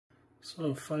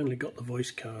So I've finally got the voice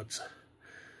cards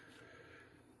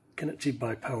connected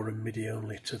by power and MIDI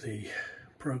only to the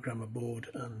programmer board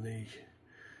and the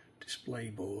display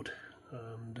board,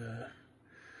 and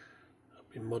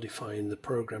I've been modifying the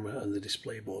programmer and the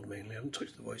display board mainly. I haven't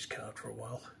touched the voice card for a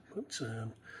while, but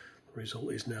the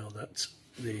result is now that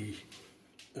the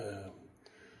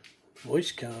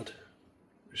voice card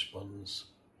responds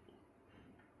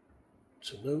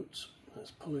to notes as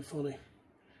polyphony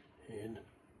in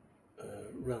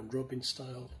round robin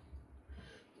style,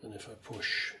 and if I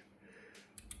push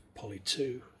poly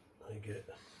 2 I get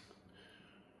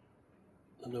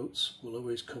the notes will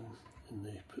always come in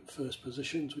the first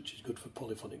positions, which is good for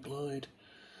polyphonic glide.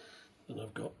 Then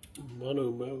I've got mono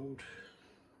mode,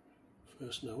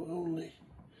 first note only,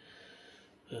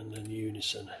 and then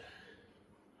unison.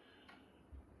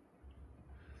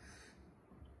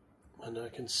 And I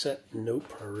can set note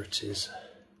priorities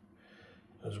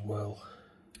as well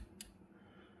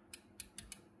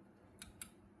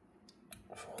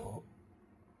for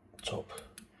top,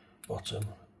 bottom,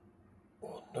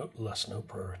 or last note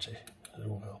priority as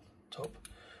well. Top,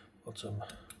 bottom,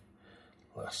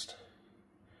 last.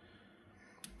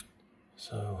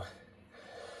 So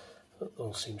that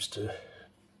all seems to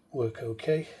work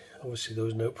okay. Obviously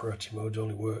those note priority modes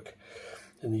only work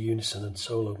in the unison and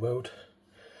solo mode,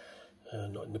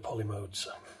 not in the poly modes.